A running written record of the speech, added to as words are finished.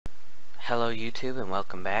Hello YouTube and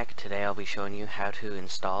welcome back. Today I'll be showing you how to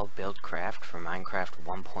install Buildcraft for Minecraft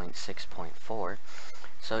 1.6.4.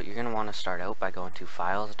 So you're going to want to start out by going to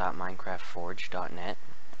files.minecraftforge.net,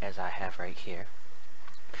 as I have right here.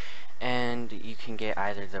 And you can get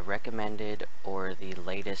either the recommended or the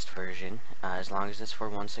latest version. As long as it's for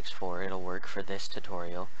 1.6.4, it'll work for this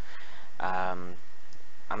tutorial. I'm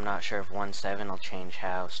not sure if 1.7 will change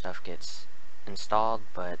how stuff gets installed,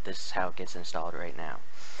 but this is how it gets installed right now.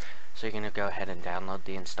 So you're going to go ahead and download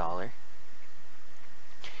the installer,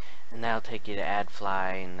 and that'll take you to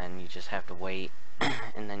AdFly, and then you just have to wait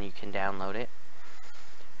and then you can download it.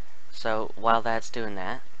 So while that's doing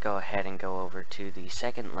that, go ahead and go over to the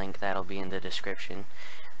second link that'll be in the description,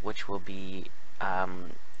 which will be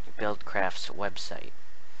Buildcraft's website.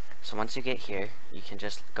 So once you get here, you can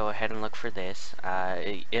just go ahead and look for this.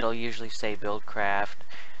 It'll usually say Buildcraft,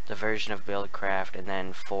 the version of Buildcraft, and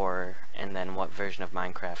then what version of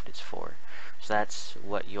Minecraft it's for. So that's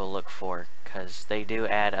what you'll look for, because they do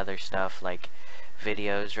add other stuff like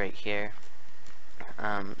videos right here.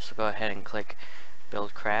 So go ahead and click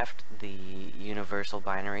Buildcraft, the universal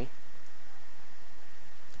binary,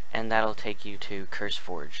 and that'll take you to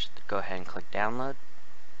CurseForge. Go ahead and click download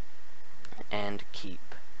and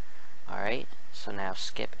keep. Alright, so now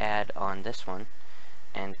skip add on this one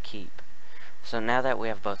and keep. So now that we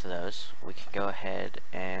have both of those, we can go ahead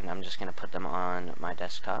and I'm just going to put them on my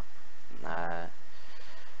desktop.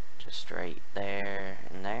 Just right there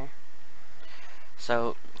and there.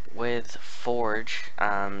 So with Forge,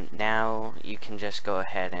 now you can just go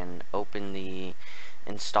ahead and open the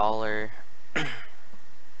installer.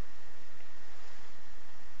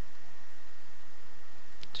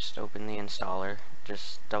 Just open the installer.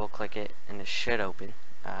 Just double click it and it should open.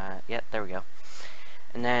 Yep, there we go.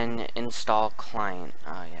 And then install client.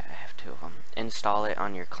 Yeah, I have two of them. Install it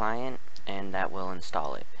on your client and that will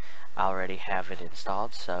install it. I already have it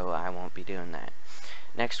installed, so I won't be doing that.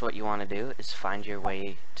 Next, what you want to do is find your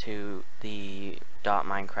way to the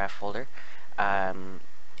 .minecraft folder.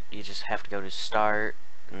 You just have to go to start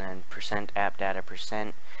and then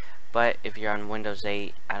 %appdata%. But if you're on Windows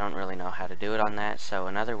 8, I don't really know how to do it on that, so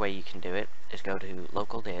another way you can do it is go to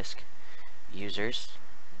local disk, users,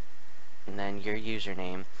 and then your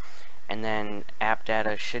username, and then app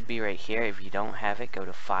data should be right here. If you don't have it, go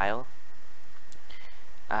to file,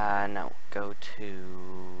 go to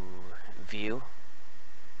view,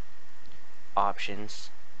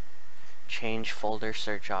 options, change folder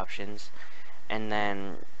search options, and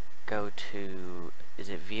then go to, is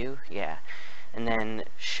it view? Yeah, and then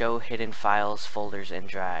show hidden files, folders, and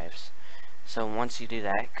drives. So once you do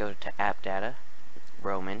that, go to app data,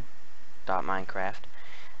 roman.minecraft,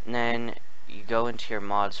 and then you go into your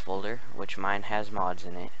mods folder, which mine has mods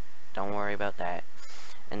in it, don't worry about that,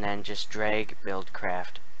 and then just drag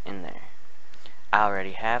Buildcraft in there. I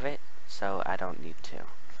already have it, so I don't need to.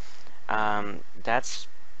 That's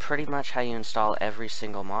pretty much how you install every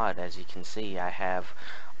single mod. As you can see, I have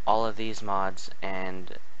all of these mods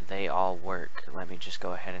and they all work. Let me just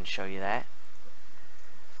go ahead and show you that.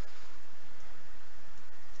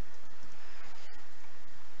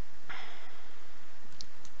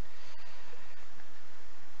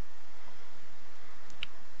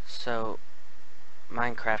 So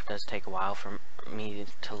Minecraft does take a while for me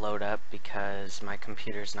to load up because my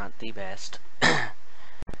computer's not the best.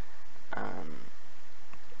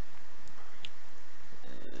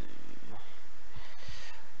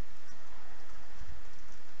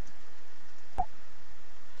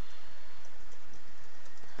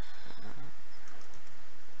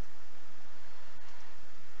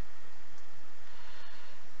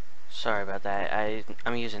 Sorry about that.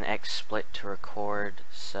 I'm using XSplit to record,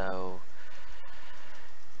 so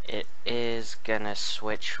it is gonna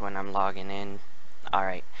switch when I'm logging in.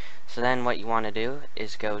 Alright, so then what you want to do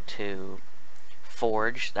is go to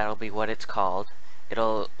Forge. That'll be what it's called.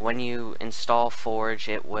 When you install Forge,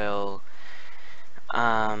 it will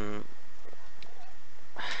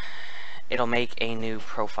it'll make a new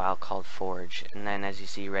profile called Forge, and then as you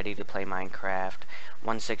see, ready to play Minecraft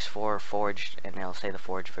 1.6.4 Forged, and it'll say the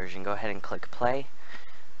Forge version. Go ahead and click play.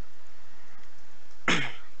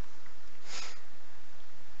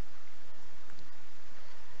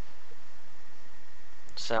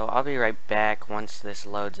 So I'll be right back once this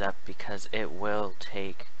loads up because it will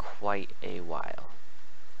take quite a while.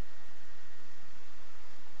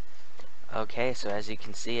 Okay, so as you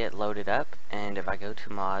can see, it loaded up, and if I go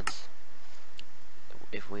to mods,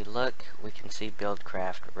 if we look, we can see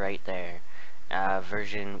Buildcraft right there,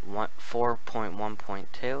 version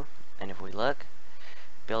 4.1.2, and if we look,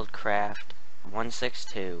 Buildcraft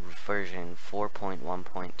 1.6.2 version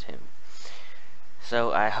 4.1.2.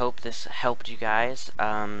 So I hope this helped you guys.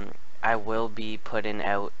 I will be putting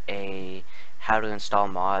out a how to install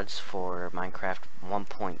mods for Minecraft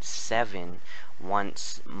 1.7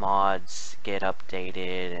 once mods get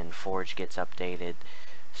updated and Forge gets updated.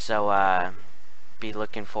 So be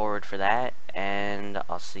looking forward for that, and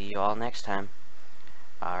I'll see you all next time.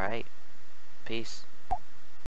 Alright, peace.